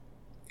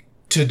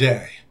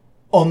Today,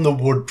 on the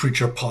Word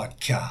Preacher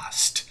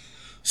Podcast,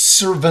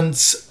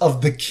 Servants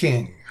of the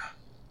King,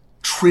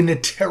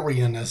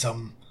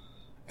 Trinitarianism,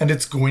 and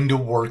it's going to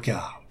work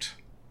out.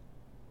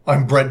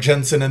 I'm Brett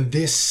Jensen, and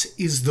this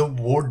is the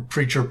Word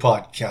Preacher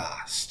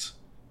Podcast.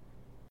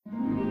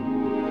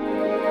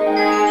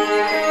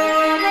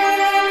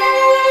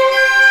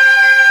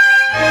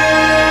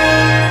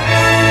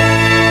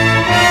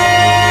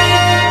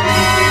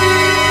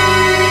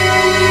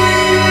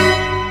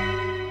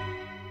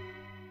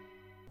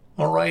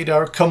 All right,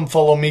 our Come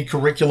Follow Me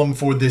curriculum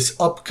for this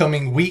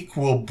upcoming week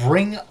will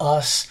bring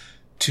us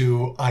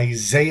to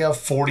Isaiah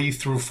 40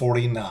 through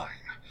 49.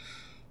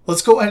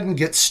 Let's go ahead and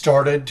get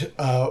started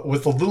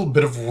with a little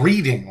bit of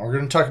reading. We're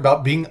going to talk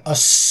about being a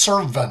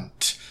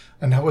servant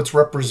and how it's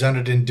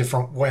represented in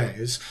different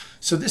ways.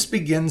 So this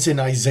begins in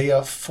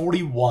Isaiah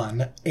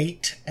 41,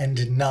 8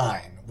 and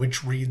 9,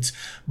 which reads,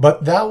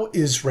 "But thou,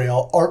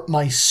 Israel, art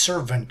my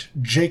servant,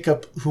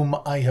 Jacob, whom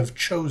I have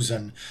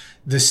chosen,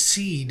 the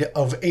seed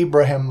of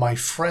Abraham my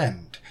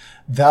friend,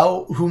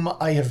 thou whom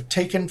I have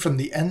taken from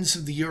the ends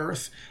of the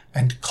earth,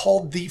 and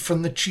called thee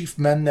from the chief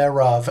men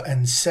thereof,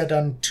 and said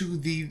unto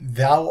thee,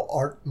 Thou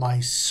art my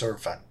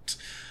servant.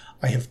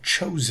 I have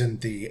chosen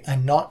thee,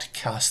 and not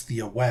cast thee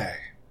away."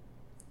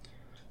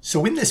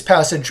 So in this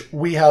passage,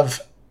 we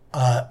have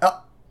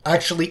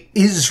actually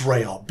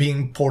Israel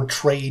being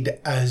portrayed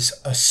as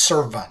a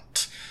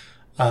servant.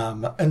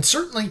 And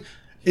certainly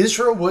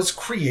Israel was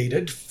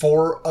created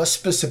for a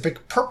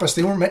specific purpose.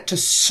 They were meant to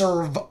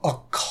serve a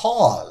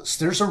cause.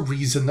 There's a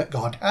reason that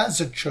God has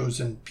a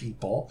chosen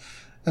people.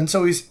 And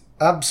so he's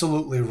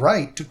absolutely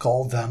right to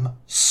call them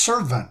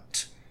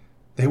servant.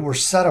 They were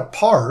set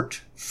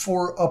apart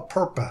for a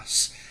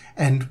purpose.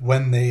 And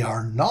when they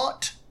are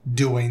not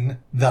doing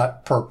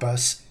that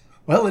purpose,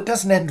 well, it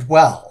doesn't end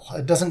well.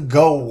 It doesn't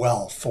go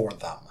well for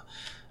them.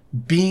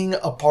 Being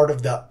a part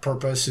of that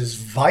purpose is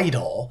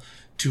vital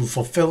to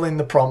fulfilling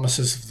the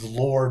promises of the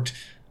Lord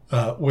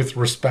with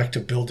respect to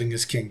building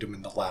his kingdom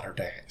in the latter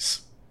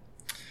days.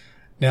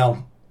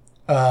 Now,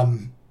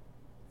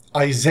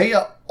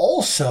 Isaiah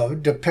also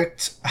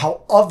depicts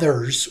how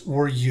others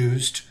were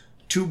used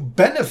to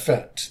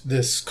benefit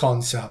this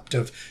concept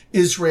of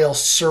Israel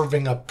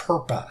serving a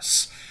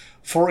purpose.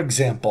 For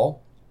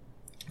example,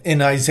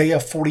 in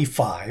Isaiah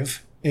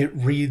 45, it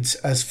reads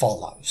as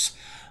follows,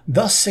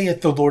 "Thus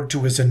saith the Lord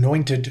to his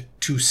anointed,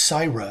 to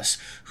Cyrus,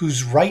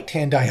 whose right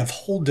hand I have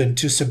holden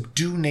to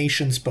subdue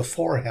nations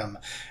before him,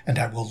 and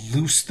I will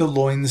loose the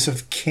loins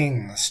of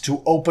kings,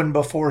 to open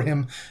before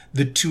him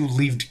the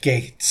two-leaved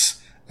gates,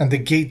 and the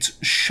gates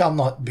shall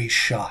not be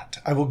shut.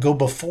 I will go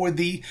before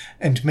thee,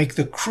 and make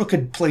the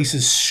crooked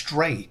places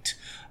straight.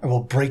 I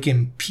will break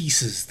in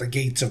pieces the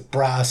gates of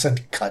brass,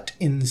 and cut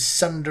in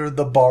sunder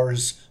the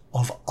bars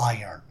of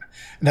iron.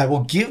 And I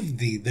will give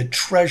thee the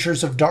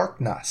treasures of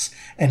darkness,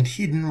 and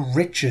hidden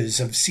riches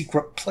of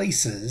secret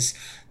places,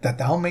 that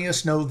thou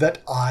mayest know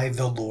that I,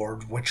 the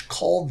Lord, which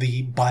call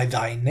thee by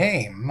thy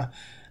name,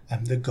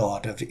 am the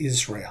God of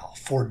Israel.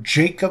 For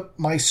Jacob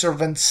my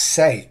servant's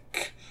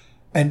sake,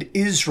 and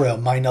Israel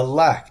mine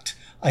elect,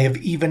 I have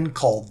even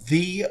called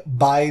thee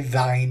by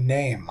thy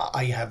name.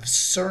 I have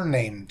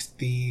surnamed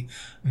thee,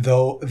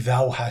 though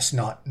thou hast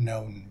not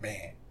known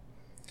me."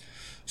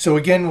 So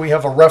again, we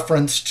have a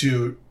reference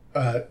to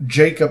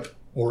Jacob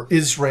or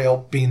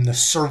Israel being the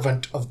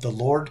servant of the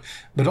Lord,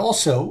 but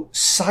also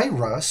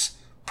Cyrus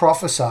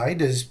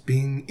prophesied as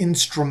being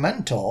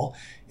instrumental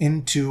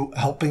into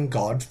helping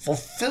God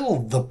fulfill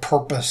the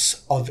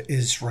purpose of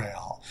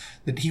Israel,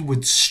 that he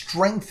would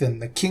strengthen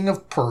the king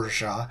of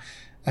Persia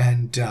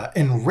and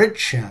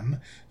enrich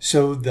him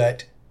so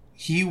that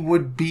he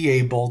would be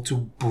able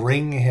to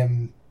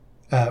bring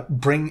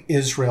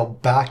Israel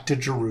back to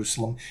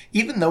Jerusalem,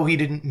 even though he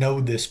didn't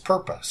know this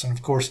purpose. And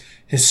of course,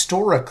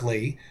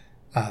 historically,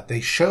 they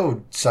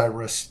showed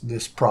Cyrus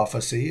this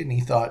prophecy, and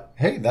he thought,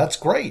 hey, that's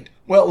great.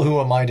 Well,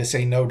 who am I to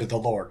say no to the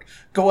Lord?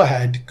 Go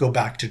ahead, go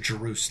back to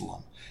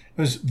Jerusalem.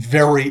 It was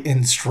very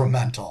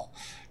instrumental.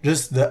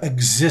 Just the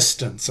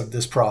existence of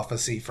this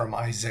prophecy from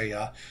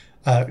Isaiah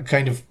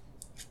kind of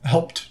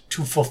helped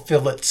to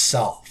fulfill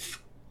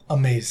itself.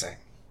 Amazing.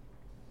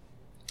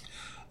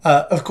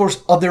 Of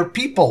course, other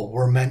people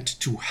were meant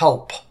to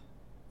help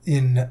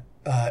in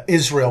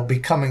Israel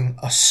becoming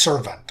a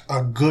servant,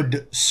 a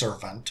good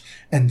servant,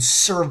 and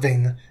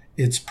serving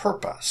its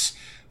purpose.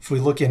 If we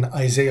look in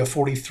Isaiah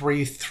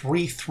 43,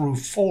 3 through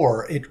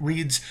 4, it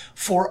reads,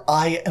 "For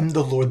I am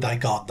the Lord thy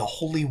God, the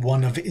Holy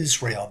One of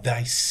Israel,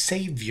 thy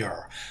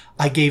Savior.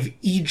 I gave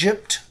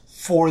Egypt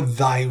for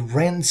thy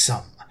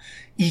ransom,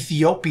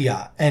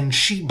 Ethiopia and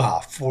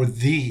Sheba for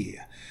thee.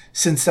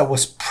 Since thou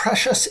wast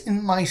precious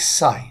in my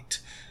sight,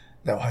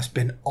 thou hast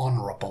been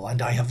honorable,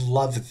 and I have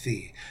loved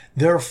thee.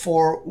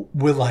 Therefore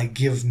will I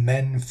give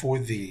men for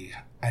thee,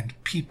 and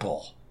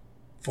people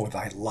for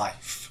thy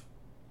life."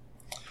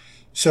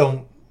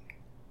 So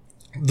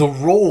the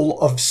role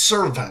of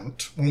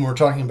servant, when we're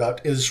talking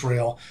about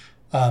Israel,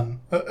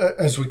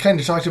 as we kind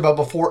of talked about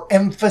before,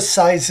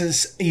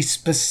 emphasizes a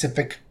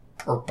specific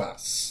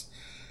purpose.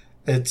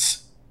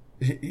 It's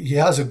he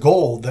has a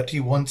goal that he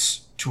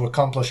wants to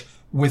accomplish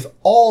with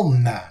all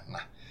men.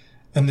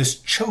 And this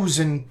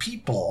chosen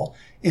people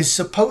is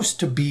supposed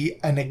to be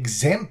an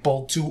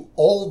example to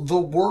all the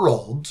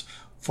world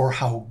for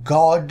how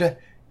God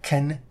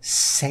can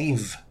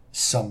save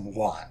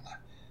someone.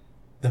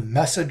 The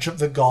message of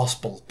the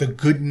gospel, the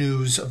good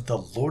news of the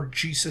Lord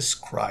Jesus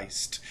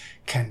Christ,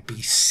 can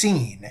be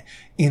seen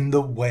in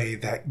the way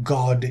that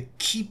God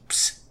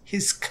keeps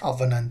his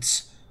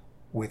covenants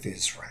with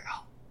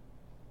Israel.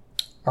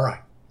 All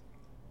right.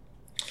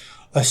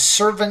 A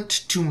servant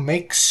to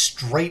make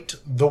straight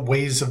the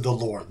ways of the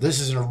Lord. This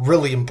is a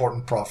really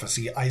important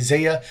prophecy.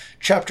 Isaiah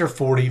chapter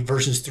 40,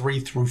 verses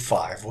 3 through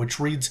 5, which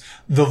reads,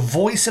 "The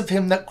voice of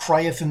him that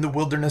crieth in the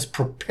wilderness,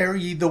 prepare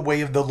ye the way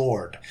of the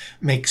Lord.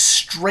 Make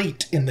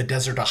straight in the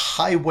desert a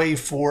highway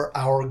for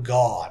our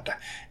God.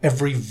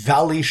 Every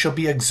valley shall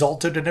be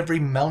exalted, and every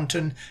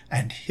mountain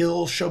and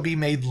hill shall be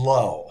made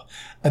low.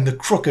 And the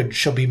crooked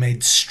shall be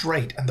made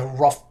straight, and the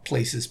rough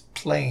places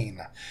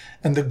plain.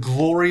 And the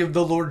glory of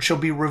the Lord shall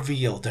be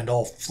revealed, and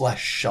all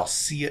flesh shall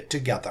see it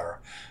together,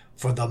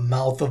 for the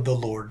mouth of the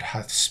Lord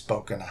hath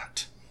spoken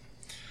it."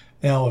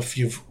 Now, if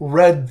you've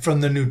read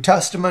from the New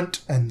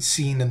Testament and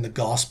seen in the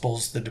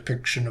Gospels the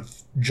depiction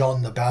of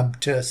John the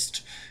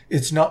Baptist,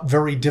 it's not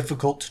very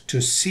difficult to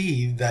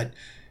see that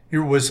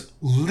here was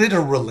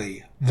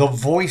literally the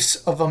voice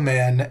of a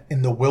man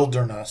in the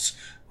wilderness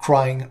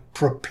crying,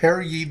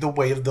 "Prepare ye the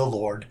way of the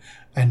Lord,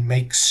 and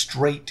make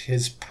straight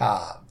his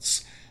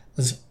paths."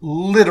 Is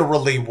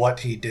literally what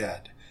he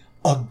did.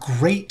 A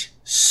great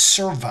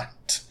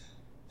servant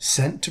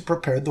sent to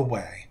prepare the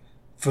way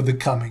for the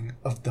coming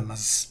of the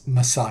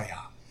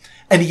Messiah.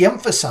 And he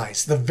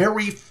emphasized the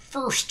very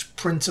first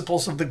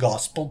principles of the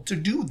gospel to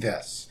do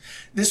this.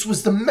 This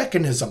was the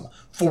mechanism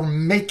for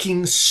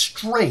making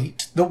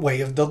straight the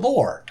way of the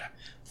Lord.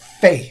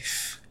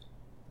 Faith,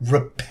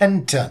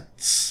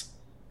 repentance,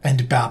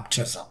 and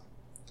baptism.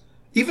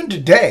 Even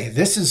today,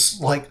 this is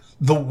like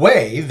the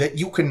way that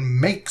you can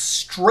make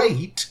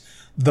straight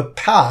the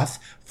path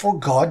for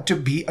God to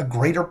be a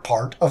greater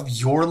part of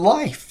your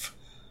life.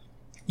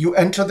 You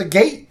enter the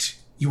gate,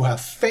 you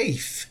have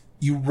faith,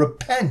 you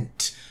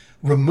repent,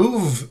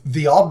 remove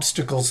the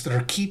obstacles that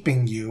are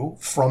keeping you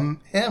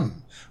from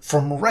him,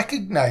 from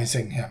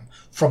recognizing him,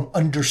 from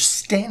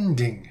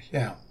understanding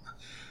him,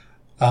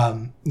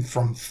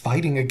 from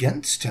fighting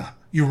against him.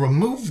 You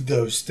remove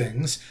those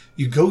things,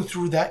 you go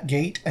through that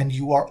gate, and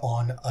you are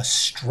on a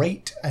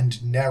straight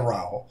and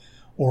narrow,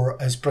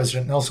 or as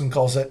President Nelson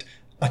calls it,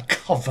 a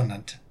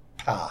covenant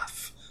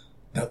path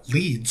that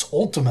leads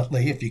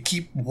ultimately, if you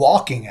keep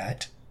walking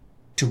it,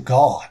 to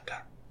God.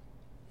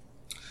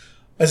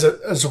 As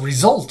a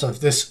result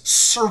of this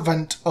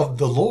servant of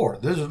the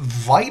Lord, this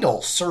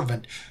vital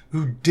servant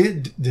who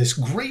did this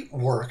great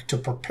work to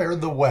prepare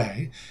the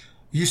way,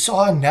 you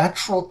saw a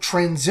natural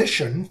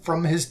transition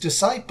from his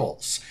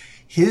disciples.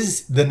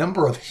 The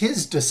number of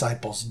his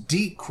disciples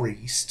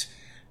decreased,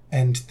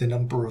 and the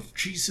number of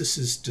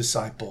Jesus's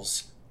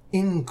disciples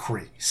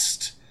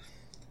increased.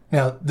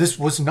 Now, this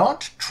was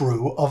not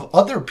true of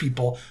other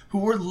people who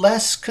were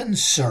less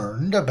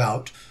concerned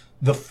about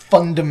the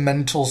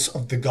fundamentals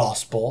of the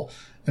gospel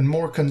and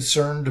more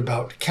concerned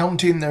about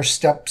counting their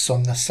steps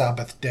on the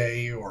Sabbath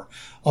day or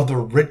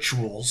other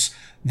rituals.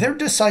 Their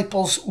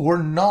disciples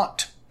were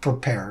not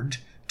prepared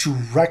to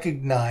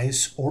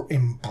recognize or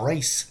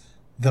embrace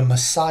the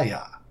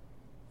Messiah,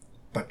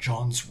 but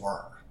John's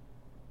were.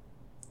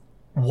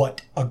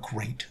 What a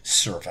great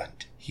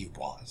servant he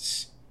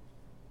was.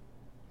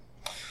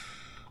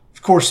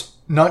 Of course,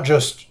 not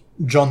just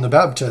John the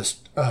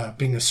Baptist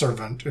being a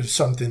servant is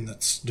something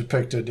that's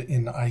depicted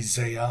in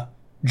Isaiah.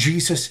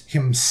 Jesus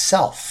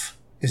himself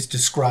is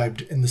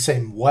described in the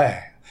same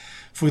way.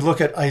 If we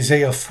look at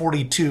Isaiah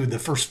 42, the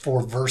first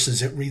 4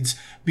 verses, it reads,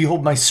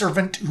 "Behold, my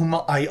servant whom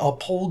I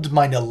uphold,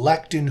 mine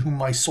elect in whom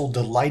my soul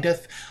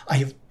delighteth. I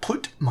have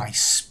put my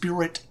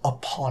spirit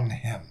upon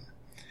him.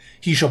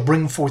 He shall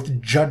bring forth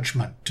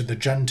judgment to the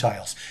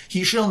Gentiles.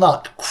 He shall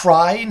not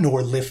cry,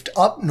 nor lift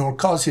up, nor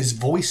cause his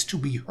voice to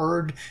be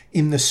heard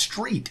in the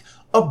street.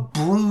 A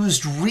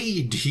bruised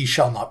reed he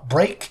shall not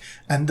break,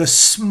 and the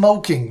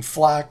smoking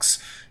flax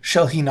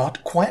shall he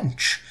not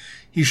quench.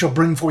 He shall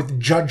bring forth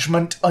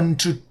judgment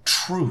unto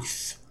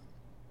truth.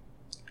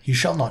 He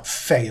shall not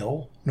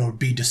fail, nor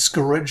be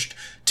discouraged,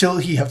 till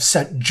he have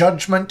set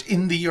judgment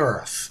in the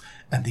earth,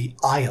 and the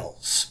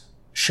isles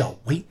shall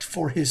wait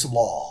for his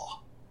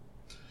law."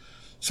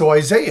 So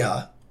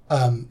Isaiah,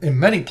 in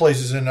many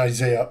places in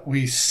Isaiah,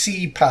 we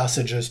see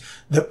passages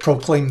that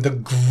proclaim the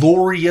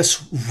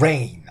glorious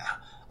reign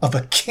of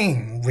a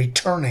king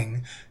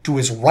returning to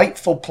his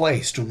rightful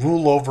place to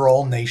rule over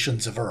all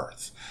nations of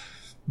earth.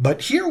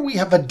 But here we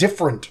have a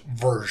different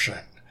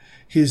version.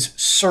 His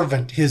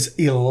servant, his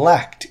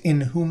elect,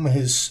 in whom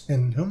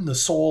the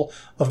soul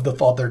of the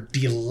Father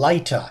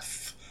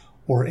delighteth,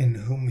 or in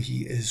whom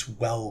he is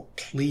well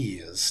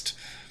pleased.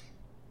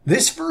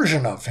 This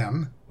version of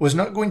him was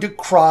not going to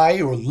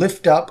cry or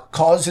lift up,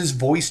 cause his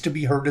voice to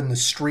be heard in the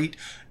street,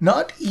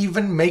 not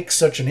even make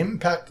such an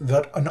impact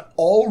that an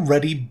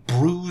already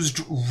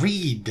bruised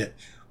reed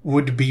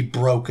would be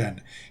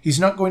broken. He's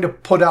not going to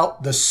put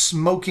out the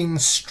smoking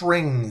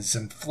strings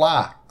and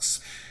flax.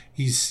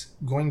 He's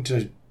going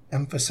to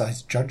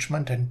emphasize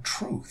judgment and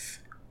truth.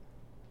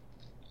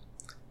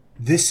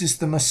 This is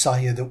the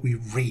Messiah that we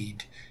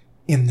read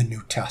in the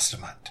New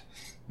Testament.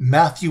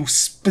 Matthew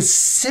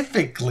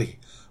specifically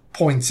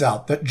points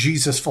out that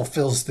Jesus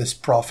fulfills this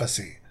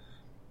prophecy.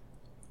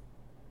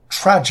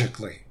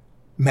 Tragically,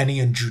 many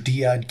in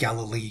Judea and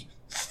Galilee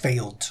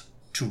failed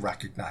to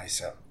recognize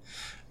him.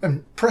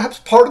 And perhaps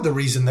part of the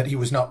reason that he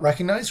was not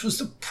recognized was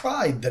the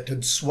pride that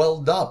had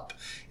swelled up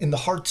in the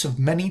hearts of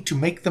many to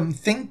make them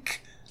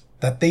think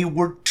that they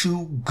were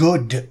too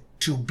good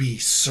to be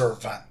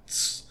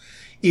servants.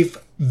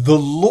 If the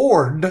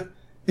Lord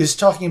is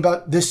talking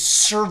about this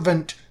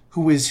servant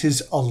who is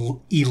his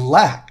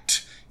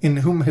elect, in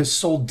whom his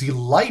soul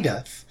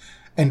delighteth,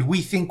 and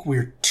we think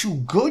we're too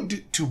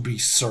good to be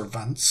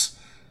servants,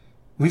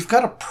 we've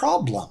got a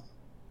problem.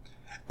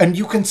 And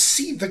you can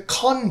see the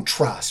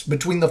contrast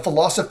between the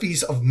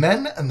philosophies of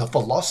men and the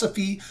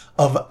philosophy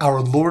of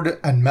our Lord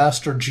and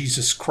Master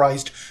Jesus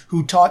Christ,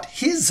 who taught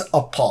his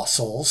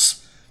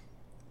apostles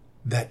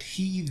that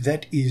he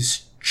that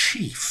is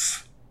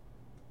chief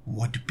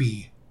would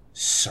be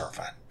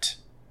servant.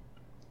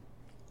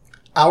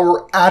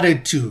 Our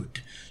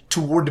attitude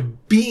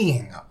toward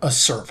being a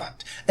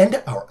servant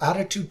and our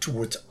attitude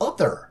towards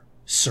other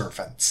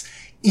servants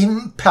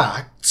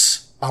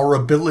impacts our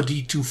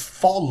ability to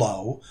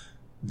follow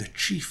the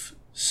chief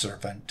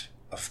servant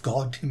of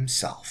God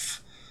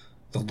himself,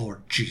 the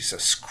Lord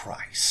Jesus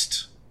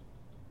Christ.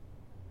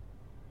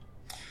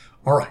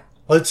 All right,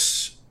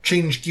 let's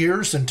change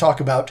gears and talk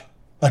about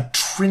a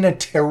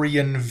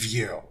Trinitarian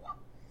view.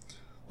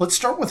 Let's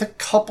start with a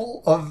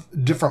couple of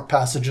different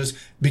passages,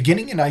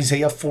 beginning in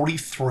Isaiah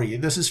 43.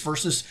 This is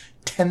verses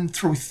 10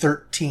 through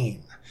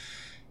 13.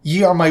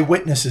 Ye are my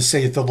witnesses,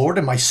 saith the Lord,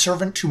 and my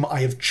servant whom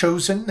I have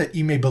chosen, that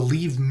ye may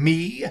believe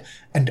me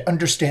and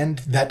understand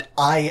that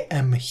I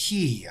am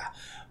he.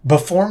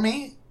 Before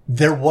me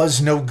there was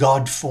no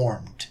God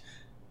formed,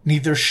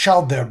 neither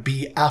shall there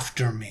be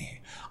after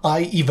me.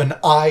 I, even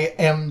I,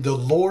 am the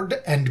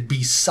Lord, and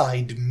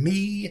beside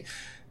me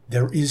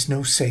there is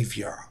no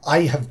Savior.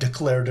 I have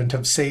declared and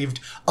have saved.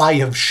 I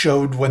have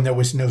showed when there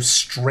was no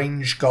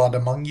strange God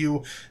among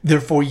you.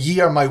 Therefore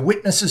ye are my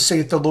witnesses,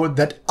 saith the Lord,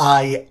 that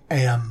I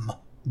am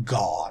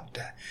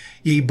God.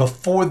 Ye,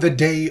 before the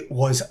day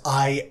was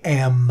I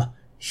am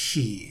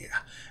he,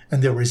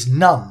 and there is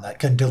none that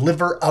can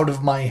deliver out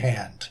of my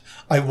hand.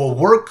 I will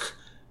work,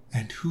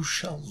 and who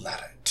shall let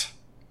it?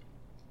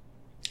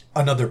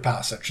 Another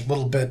passage, a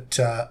little bit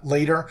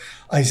later,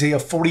 Isaiah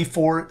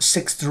 44,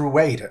 6 through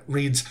 8. It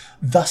reads,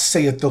 Thus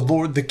saith the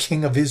Lord, the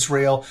King of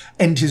Israel,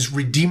 and his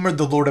Redeemer,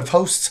 the Lord of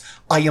hosts,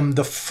 I am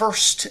the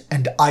first,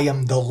 and I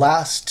am the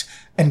last,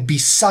 and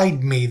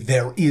beside me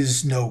there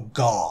is no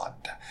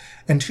God.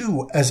 And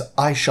who, as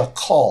I shall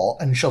call,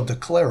 and shall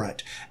declare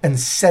it, and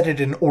set it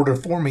in order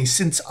for me,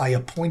 since I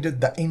appointed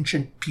the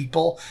ancient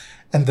people,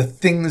 and the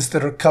things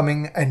that are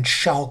coming and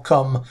shall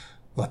come,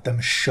 let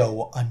them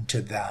show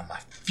unto them.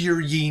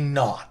 Fear ye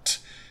not,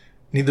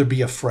 neither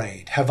be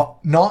afraid. Have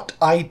not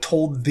I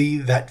told thee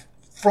that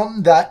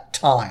from that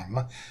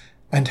time,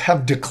 and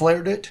have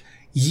declared it?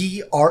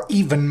 Ye are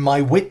even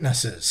my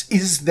witnesses.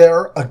 Is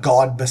there a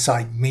God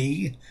beside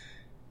me?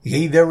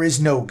 Yea, there is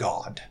no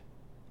God.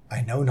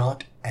 I know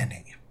not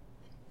any.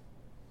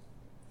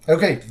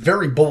 Okay,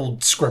 very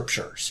bold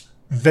scriptures.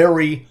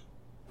 Very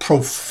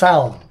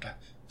profound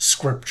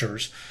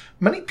scriptures.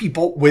 Many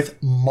people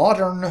with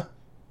modern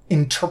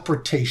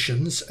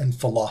interpretations and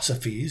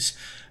philosophies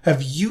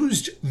have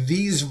used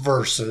these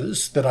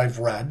verses that I've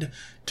read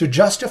to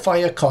justify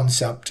a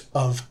concept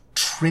of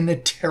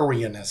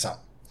Trinitarianism.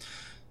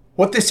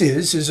 What this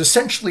is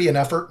essentially an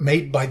effort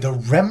made by the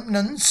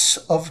remnants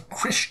of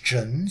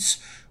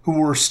Christians who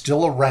were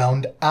still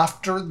around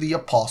after the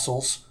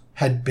apostles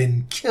had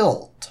been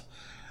killed.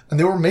 And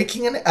they were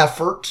making an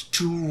effort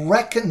to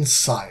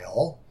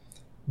reconcile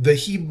the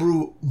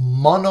Hebrew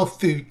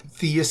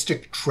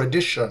monotheistic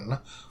tradition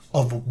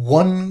of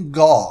one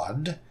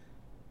God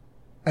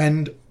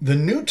and the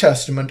New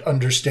Testament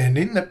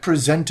understanding that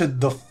presented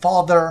the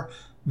Father,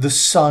 the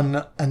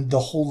Son, and the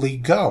Holy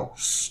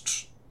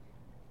Ghost.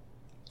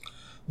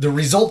 The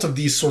result of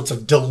these sorts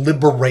of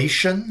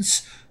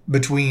deliberations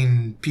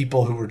between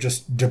people who were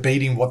just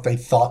debating what they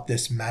thought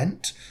this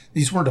meant,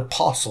 these weren't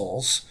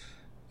apostles.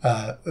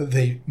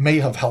 They may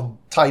have held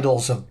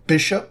titles of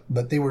bishop,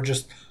 but they were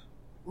just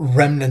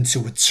remnants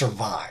who had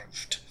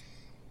survived.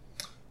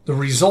 The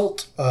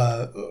result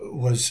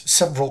was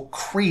several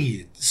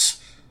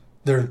creeds.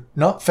 They're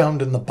not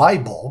found in the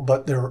Bible,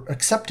 but they're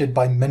accepted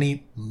by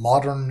many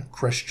modern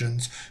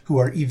Christians who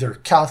are either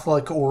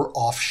Catholic or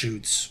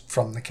offshoots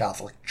from the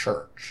Catholic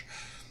Church.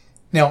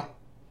 Now,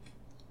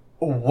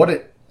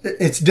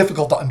 it's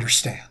difficult to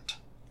understand.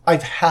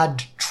 I've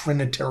had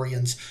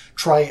Trinitarians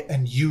try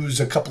and use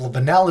a couple of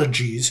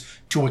analogies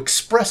to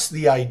express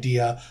the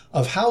idea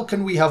of how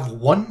can we have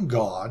one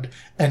God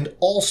and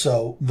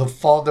also the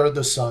Father,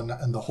 the Son,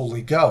 and the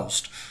Holy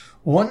Ghost.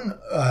 One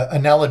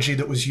analogy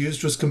that was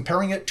used was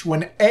comparing it to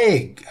an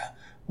egg,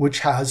 which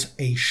has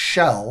a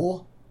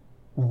shell,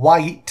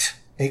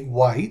 egg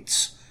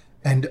whites,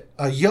 and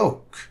a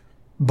yolk,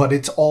 but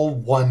it's all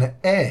one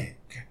egg.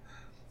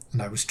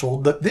 And I was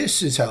told that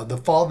this is how the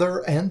Father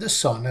and the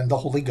Son and the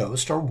Holy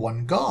Ghost are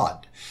one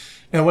God.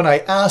 Now, when I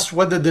asked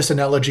whether this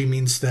analogy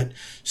means that,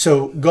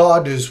 so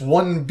God is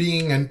one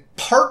being and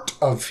part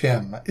of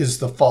him is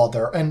the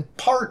Father and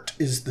part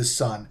is the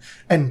Son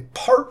and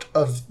part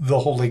of the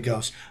Holy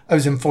Ghost, I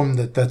was informed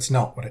that that's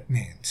not what it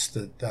means,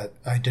 that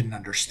I didn't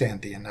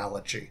understand the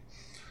analogy.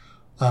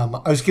 I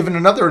was given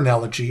another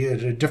analogy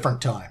at a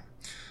different time,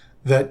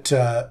 that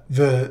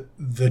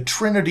the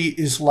Trinity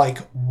is like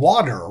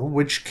water,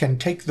 which can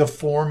take the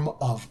form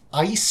of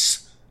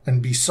ice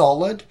and be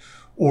solid,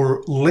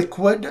 or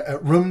liquid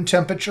at room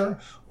temperature,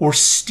 or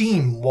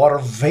steam, water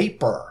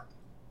vapor,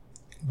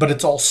 but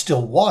it's all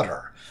still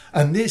water.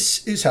 And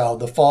this is how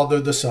the Father,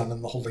 the Son,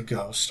 and the Holy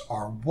Ghost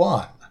are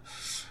one.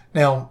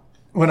 Now,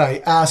 when I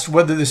asked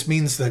whether this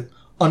means that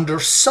under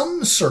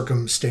some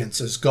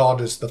circumstances,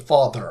 God is the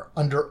Father.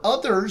 Under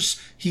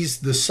others, he's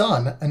the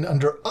Son. And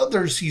under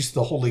others, he's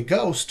the Holy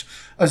Ghost.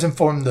 I was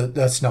informed that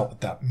that's not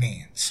what that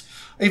means.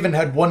 I even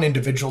had one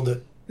individual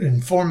that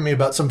informed me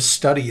about some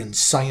study in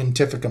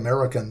Scientific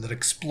American that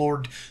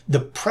explored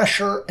the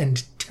pressure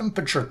and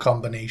temperature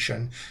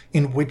combination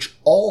in which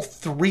all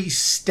three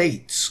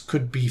states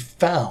could be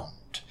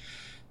found.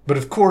 But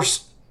of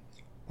course,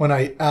 when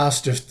I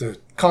asked if the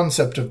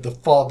concept of the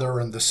Father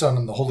and the Son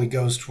and the Holy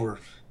Ghost were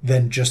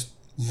then just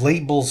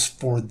labels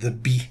for the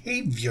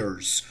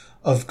behaviors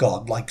of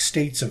God, like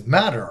states of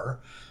matter,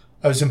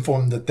 I was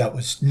informed that that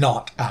was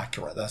not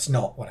accurate. That's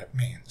not what it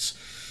means.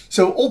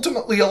 So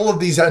ultimately, all of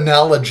these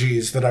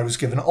analogies that I was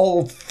given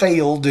all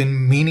failed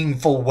in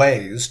meaningful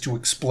ways to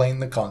explain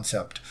the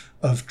concept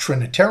of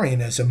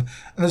Trinitarianism,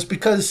 and that's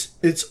because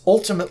it's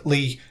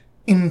ultimately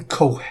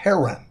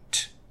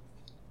incoherent.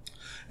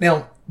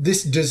 Now,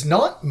 this does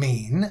not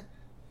mean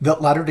that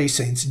Latter-day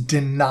Saints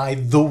deny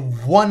the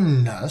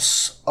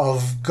oneness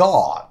of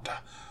God,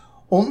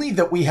 only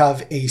that we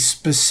have a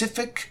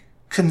specific,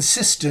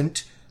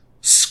 consistent,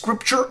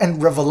 scripture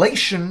and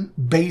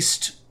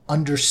revelation-based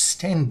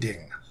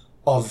understanding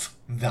of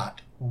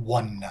that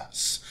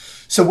oneness.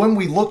 So when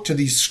we look to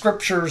these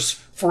scriptures,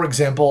 for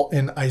example,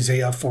 in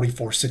Isaiah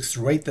 44,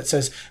 6-8, that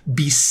says,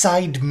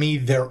 "Beside me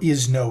there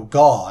is no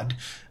God,"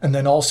 and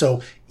then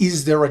also,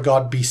 "Is there a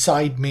God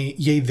beside me?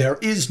 Yea, there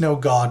is no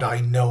God,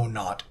 I know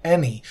not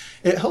any."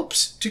 It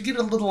helps to get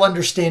a little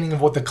understanding of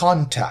what the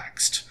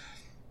context.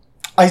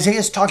 Isaiah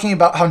is talking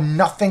about how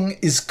nothing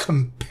is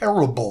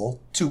comparable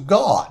to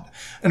God.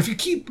 And if you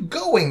keep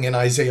going in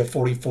Isaiah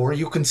 44,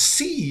 you can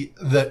see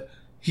that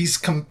he's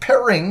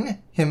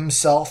comparing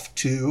himself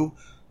to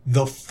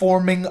the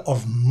forming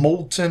of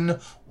molten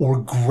or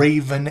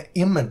graven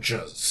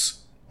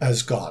images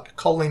as God,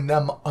 calling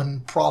them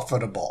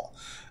unprofitable.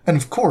 And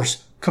of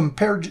course,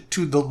 compared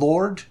to the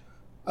Lord,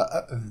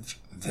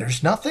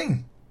 there's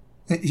nothing.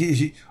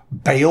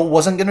 Baal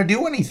wasn't going to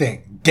do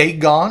anything.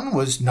 Dagon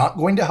was not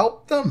going to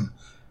help them.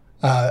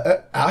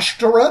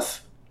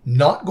 Ashtoreth,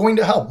 not going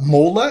to help.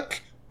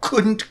 Molech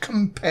couldn't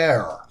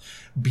compare.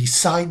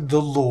 Beside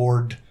the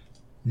Lord,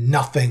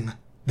 nothing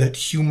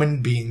that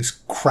human beings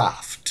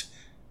craft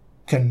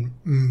can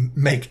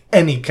make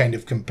any kind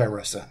of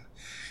comparison.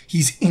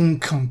 He's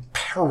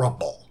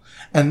incomparable.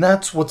 And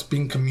that's what's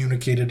being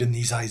communicated in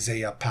these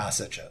Isaiah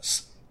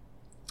passages.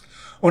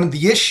 One of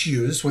the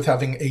issues with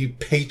having a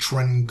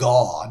patron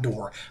god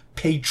or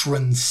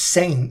patron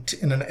saint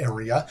in an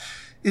area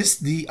is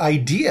the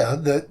idea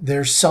that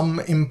there's some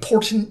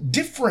important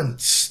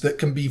difference that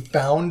can be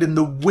found in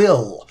the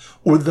will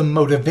or the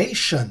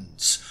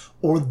motivations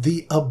or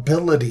the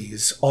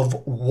abilities of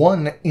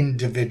one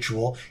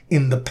individual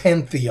in the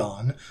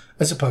pantheon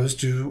as opposed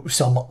to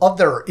some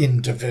other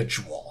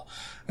individual.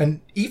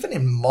 And even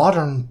in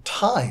modern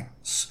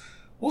times,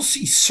 we'll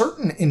see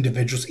certain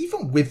individuals,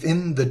 even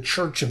within the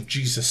Church of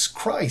Jesus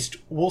Christ,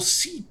 we'll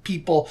see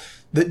people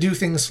that do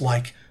things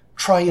like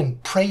try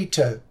and pray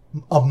to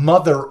a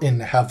mother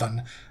in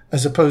heaven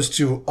as opposed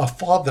to a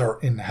father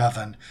in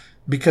heaven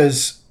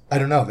because, I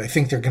don't know, they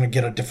think they're going to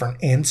get a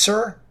different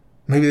answer.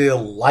 Maybe they'll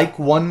like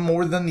one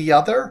more than the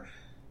other.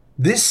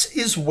 This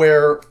is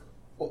where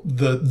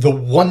the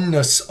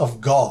oneness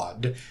of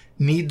God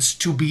needs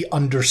to be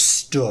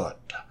understood.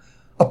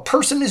 A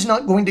person is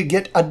not going to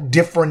get a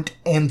different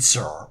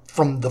answer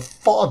from the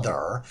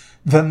Father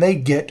than they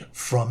get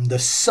from the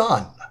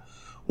Son,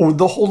 or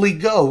the Holy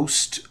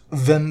Ghost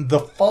than the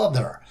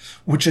Father,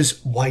 which is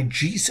why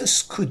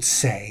Jesus could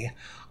say,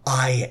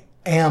 "I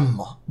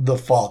am the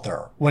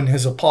Father." When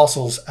his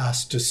apostles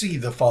asked to see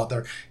the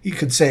Father, he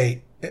could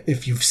say,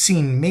 "If you've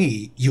seen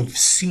me, you've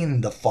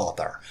seen the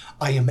Father.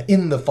 I am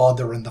in the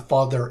Father and the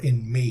Father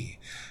in me."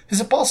 His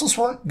apostles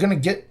weren't going to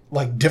get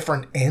like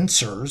different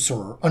answers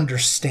or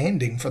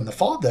understanding from the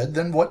Father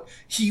than what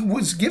he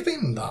was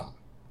giving them.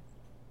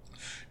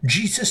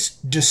 Jesus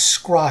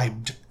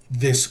described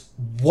this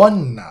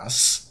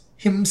oneness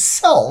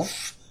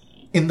himself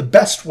in the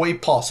best way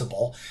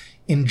possible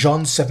in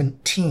John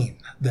 17,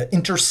 the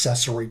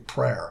intercessory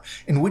prayer,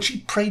 in which he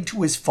prayed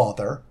to his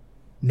Father,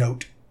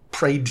 note,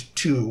 prayed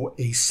to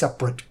a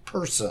separate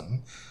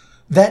person,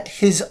 that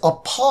his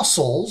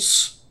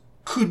apostles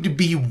could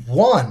be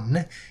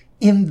one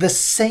in the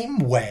same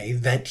way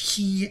that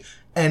he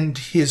and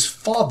his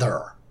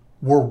Father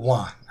were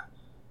one.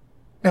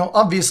 Now,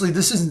 obviously,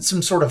 this isn't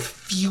some sort of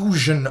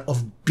fusion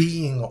of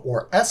being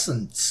or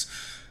essence,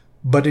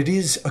 but it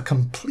is a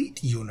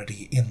complete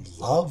unity in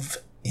love,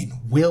 in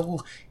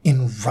will,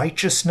 in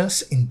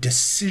righteousness, in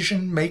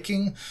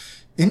decision-making.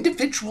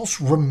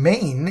 Individuals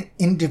remain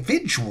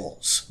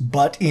individuals,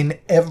 but in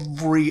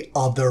every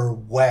other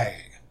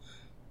way.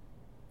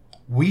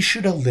 We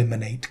should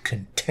eliminate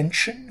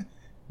contention,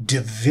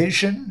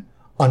 division,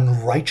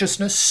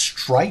 unrighteousness,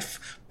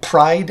 strife,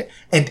 pride,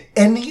 and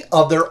any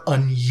other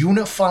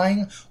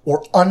ununifying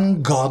or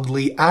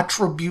ungodly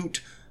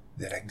attribute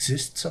that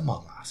exists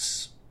among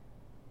us.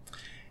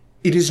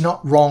 It is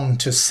not wrong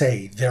to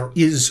say there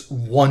is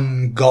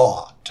one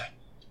God.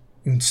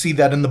 You can see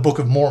that in the Book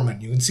of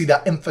Mormon. You can see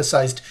that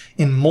emphasized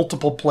in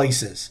multiple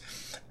places.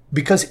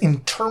 Because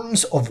in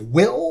terms of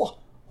will,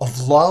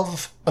 of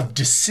love, of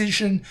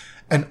decision,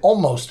 and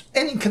almost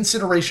any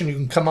consideration you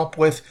can come up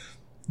with,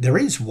 there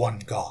is one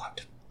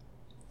God.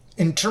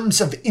 In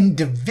terms of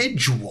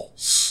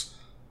individuals,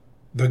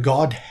 the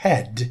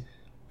Godhead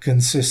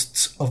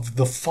consists of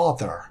the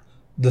Father,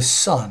 the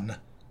Son,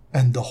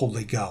 and the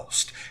Holy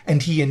Ghost.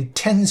 And he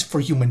intends for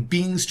human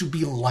beings to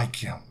be like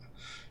him,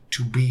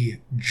 to be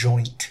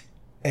joint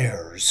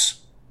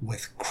heirs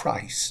with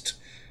Christ,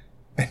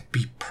 and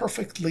be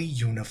perfectly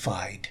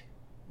unified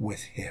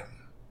with him.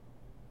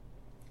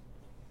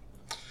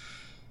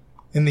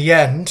 In the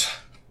end,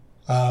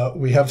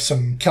 we have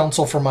some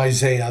counsel from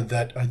Isaiah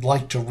that I'd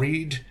like to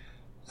read.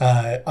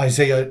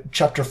 Isaiah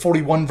chapter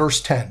 41,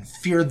 verse 10.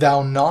 Fear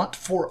thou not,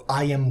 for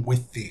I am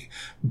with thee.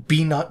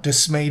 Be not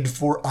dismayed,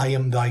 for I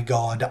am thy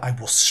God. I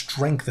will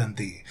strengthen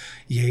thee.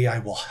 Yea, I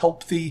will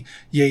help thee.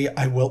 Yea,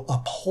 I will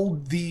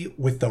uphold thee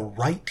with the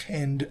right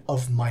hand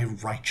of my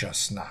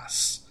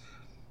righteousness.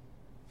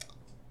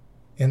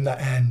 In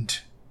the end,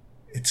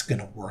 it's going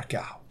to work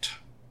out.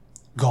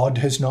 God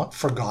has not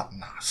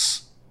forgotten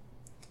us.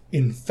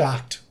 In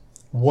fact,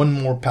 one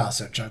more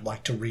passage I'd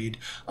like to read,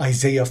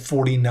 Isaiah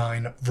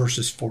 49,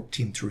 verses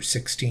 14 through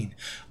 16.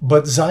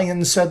 But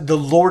Zion said, the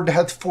Lord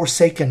hath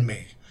forsaken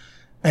me,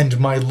 and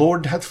my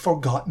Lord hath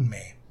forgotten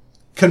me.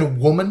 Can a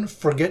woman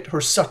forget her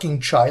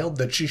sucking child,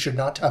 that she should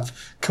not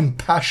have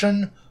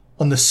compassion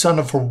on the son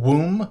of her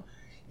womb?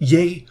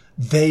 Yea,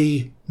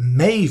 they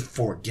may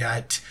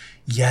forget,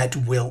 yet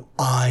will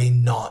I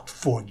not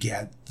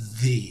forget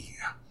thee.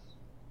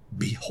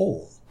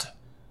 Behold,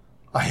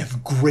 I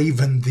have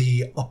graven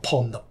thee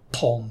upon the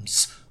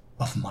palms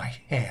of my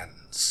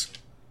hands.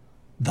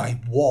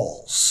 Thy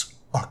walls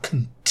are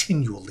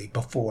continually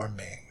before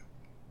me.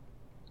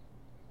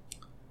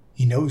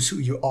 He knows who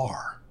you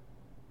are.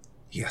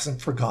 He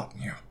hasn't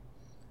forgotten you.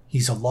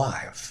 He's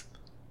alive,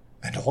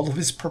 and all of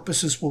his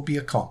purposes will be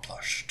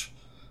accomplished.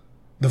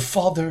 The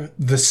Father,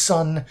 the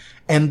Son,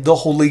 and the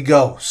Holy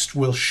Ghost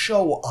will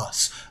show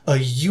us a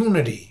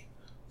unity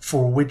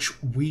for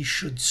which we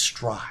should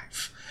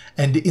strive.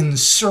 And in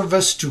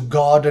service to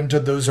God and to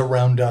those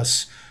around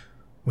us,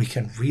 we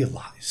can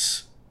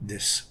realize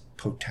this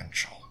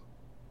potential.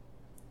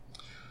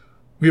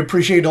 We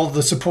appreciate all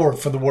the support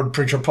for the Word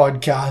Preacher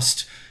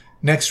podcast.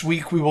 Next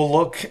week, we will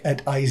look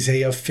at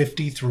Isaiah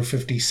 50 through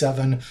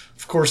 57.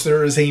 Of course,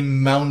 there is a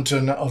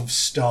mountain of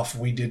stuff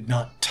we did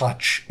not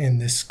touch in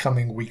this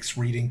coming week's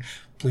reading.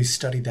 Please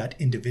study that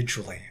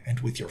individually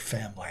and with your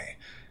family.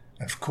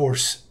 And of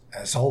course,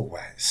 as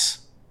always,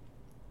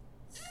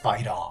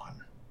 fight on.